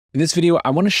In this video,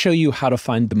 I want to show you how to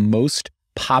find the most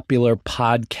popular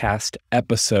podcast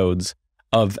episodes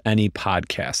of any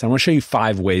podcast. I want to show you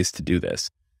 5 ways to do this.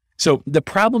 So the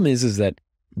problem is that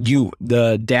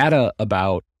the data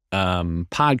about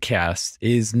podcasts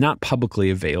is not publicly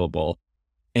available.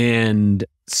 And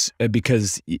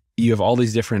because you have all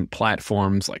these different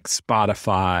platforms like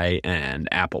Spotify and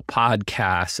Apple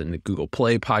Podcasts and the Google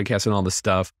Play Podcasts and all this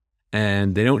stuff,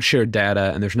 and they don't share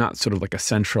data, and there's not sort of like a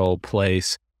central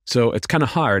place. So it's kind of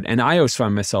hard. And I always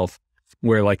find myself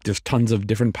where like there's tons of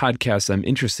different podcasts I'm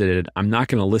interested in. I'm not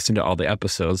going to listen to all the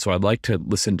episodes. So I'd like to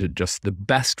listen to just the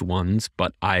best ones,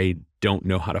 but I don't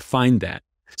know how to find that.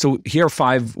 So here are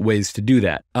 5 ways to do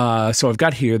that. So I've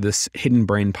got here this Hidden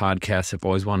Brain podcast I've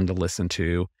always wanted to listen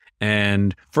to.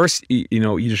 And first, you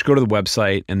just go to the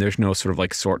website and there's no sort of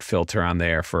like sort filter on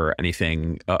there for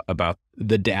anything about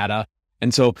the data.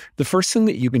 And so the first thing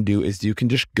that you can do is you can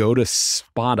just go to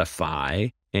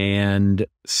Spotify and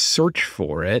search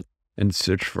for it and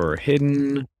search for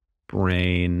Hidden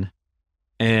Brain.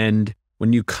 And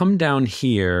when you come down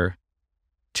here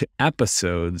to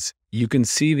episodes, you can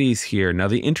see these here. Now,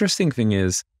 the interesting thing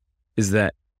is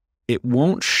that it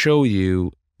won't show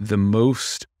you the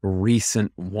most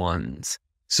recent ones.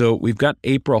 So we've got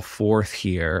April 4th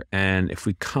here. And if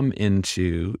we come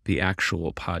into the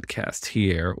actual podcast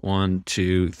here, 1,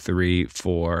 2, 3,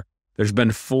 4, there's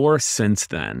been 4 since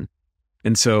then.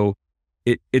 And so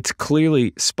it's clearly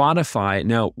Spotify.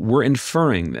 Now, we're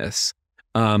inferring this,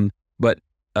 but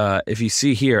if you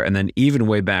see here and then even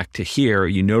way back to here,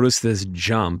 you notice this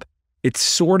jump. It's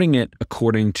sorting it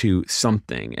according to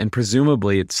something, and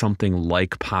presumably it's something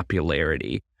like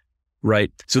popularity,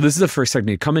 right? So this is the first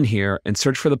technique. Come in here and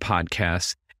search for the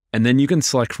podcast, and then you can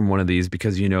select from one of these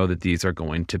because you know that these are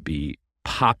going to be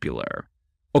popular.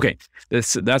 Okay,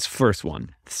 that's first one.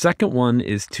 The second one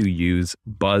is to use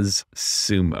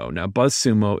Buzzsumo. Now,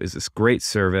 Buzzsumo is this great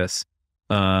service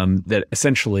that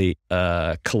essentially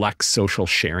collects social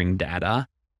sharing data.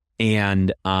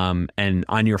 And on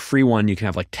your free one, you can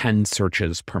have like 10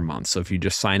 searches per month. So if you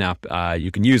just sign up, you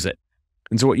can use it.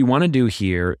 And so what you want to do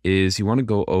here is you want to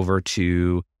go over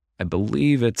to, I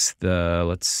believe it's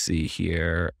let's see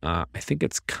here. I think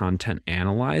it's Content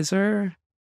Analyzer.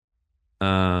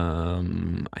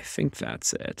 I think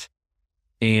that's it.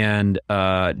 And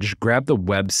just grab the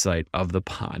website of the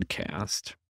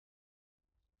podcast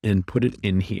and put it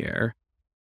in here.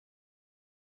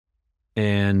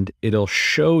 And it'll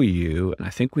show you, and I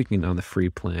think we can on the free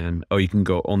plan. Oh, you can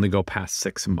only go past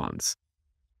 6 months.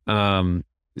 So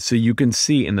you can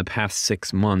see in the past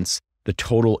 6 months the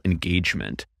total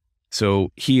engagement.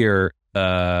 So here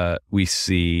we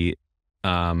see,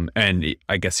 and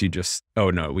I guess we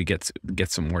get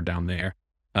some more down there.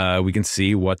 We can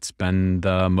see what's been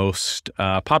the most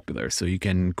popular. So you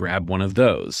can grab one of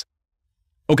those.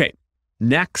 Okay.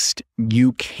 Next,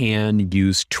 you can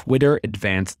use Twitter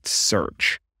Advanced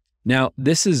Search. Now,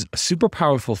 this is a super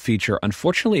powerful feature.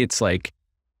 Unfortunately, it's like,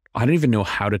 I don't even know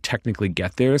how to technically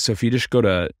get there. So if you just go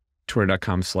to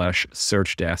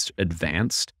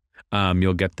twitter.com/search-advanced,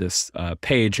 you'll get this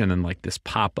page and then like this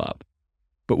pop-up.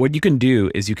 But what you can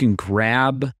do is you can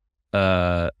grab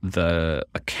the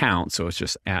account. So it's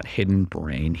just at Hidden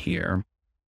Brain here.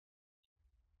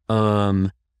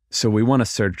 So we want to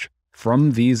search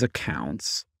from these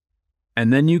accounts,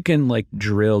 and then you can like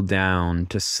drill down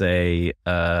to say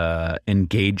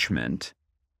engagement,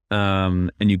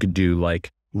 and you could do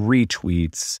like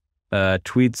retweets,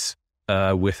 tweets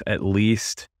with at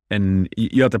least, and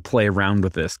you have to play around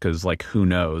with this because like who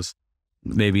knows,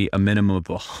 maybe a minimum of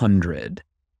 100.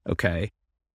 Okay,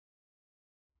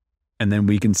 and then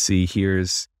we can see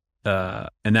here's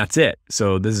and that's it.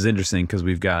 So this is interesting because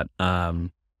we've got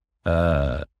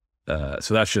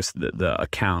so that's just the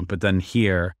account, but then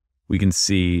here we can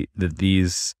see that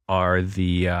these are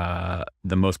the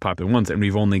most popular ones, and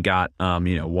we've only got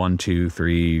 1, 2,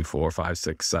 3, 4, 5,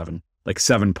 6, 7, like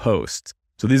 7 posts.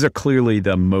 So these are clearly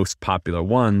the most popular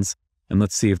ones, and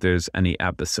let's see if there's any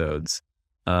episodes.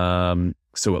 So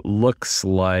it looks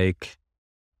like,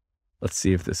 let's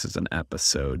see if this is an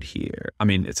episode here. I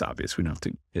mean, it's obvious we don't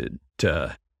have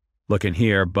to look in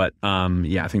here, but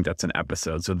yeah, I think that's an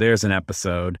episode. So there's an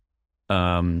episode.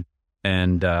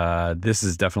 This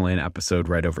is definitely an episode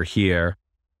right over here,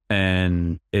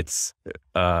 and it's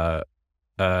way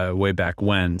back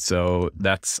when. So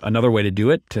that's another way to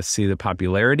do it, to see the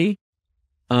popularity.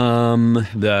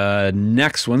 The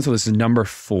next one, so this is number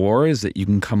 4, is that you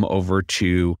can come over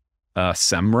to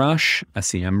SEMrush,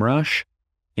 SEMrush,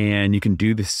 and you can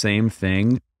do the same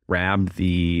thing. Grab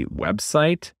the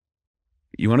website.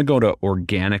 You want to go to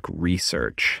organic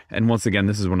research. And once again,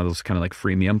 this is one of those kind of like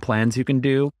freemium plans you can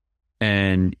do.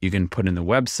 and you can put in the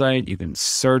website, you can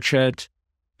search it,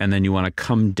 and then you want to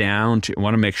come down to,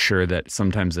 want to make sure that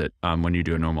sometimes it, when you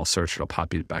do a normal search, it'll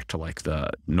pop you back to like the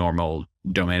normal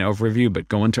domain overview, but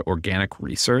go into organic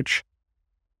research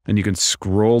and you can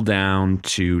scroll down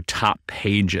to top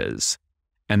pages.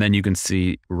 And then you can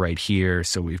see right here.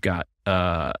 So we've got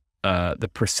the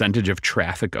percentage of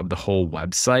traffic of the whole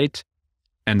website.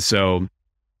 And so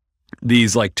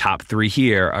these like top 3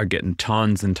 here are getting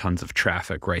tons and tons of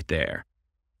traffic right there.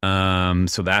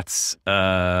 So that's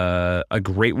a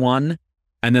great one.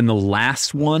 And then the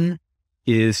last one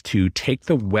is to take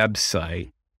the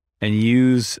website and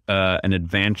use an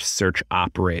advanced search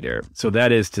operator. So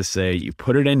that is to say you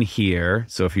put it in here.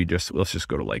 So if you just, let's just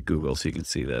go to like Google so you can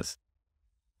see this.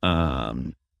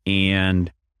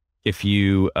 And if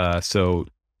you, so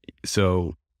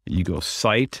you go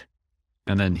site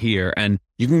and then here, and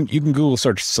you can Google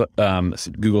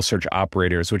search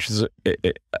operators, which is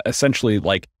essentially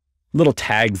like little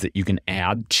tags that you can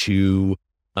add to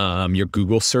your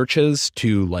Google searches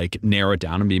to like narrow it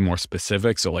down and be more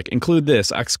specific. So like include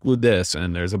this, exclude this,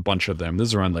 and there's a bunch of them.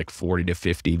 There's around like 40 to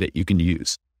 50 that you can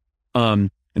use.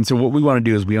 And so what we want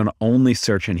to do is we want to only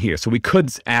search in here. So we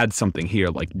could add something here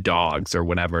like dogs or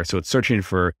whatever. So it's searching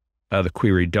for the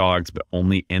query dogs, but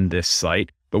only in this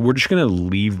site. But we're just going to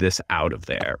leave this out of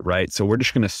there, right? So we're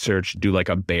just going to search, do like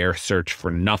a bare search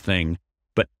for nothing,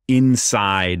 but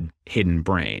inside Hidden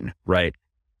Brain, right?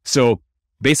 So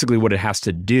basically what it has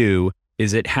to do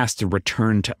is it has to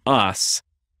return to us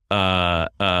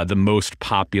the most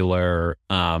popular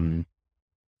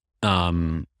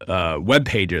web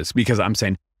pages, because I'm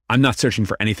saying I'm not searching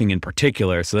for anything in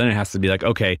particular. So then it has to be like,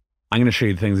 okay, I'm going to show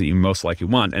you the things that you most likely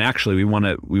want. And actually we want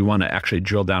to actually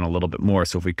drill down a little bit more.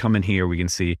 So if we come in here, we can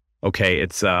see, okay,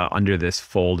 it's under this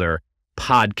folder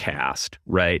podcast,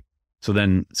 right? So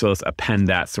let's append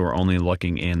that. So we're only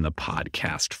looking in the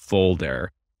podcast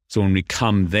folder. So when we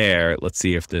come there, let's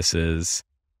see if this is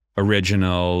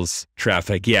originals,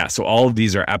 traffic. Yeah. So all of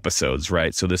these are episodes,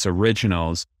 right? So this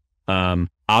originals, out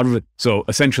of it. So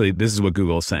essentially this is what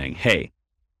Google is saying. Hey,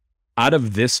 out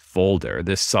of this folder,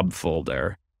 this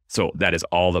subfolder, so that is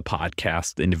all the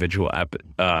podcast, the individual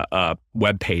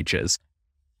web pages,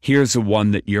 here's the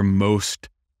one that you're most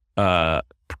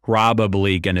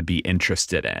probably going to be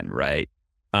interested in, right?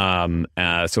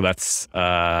 So that's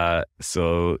another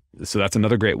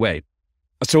great way.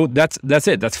 So that's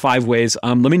it. That's 5 ways.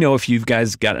 Let me know if you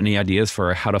guys got any ideas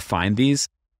for how to find these,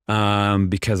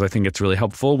 because I think it's really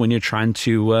helpful when you're trying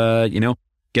to,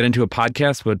 get into a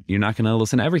podcast, but you're not going to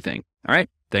listen to everything. All right.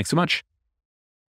 Thanks so much.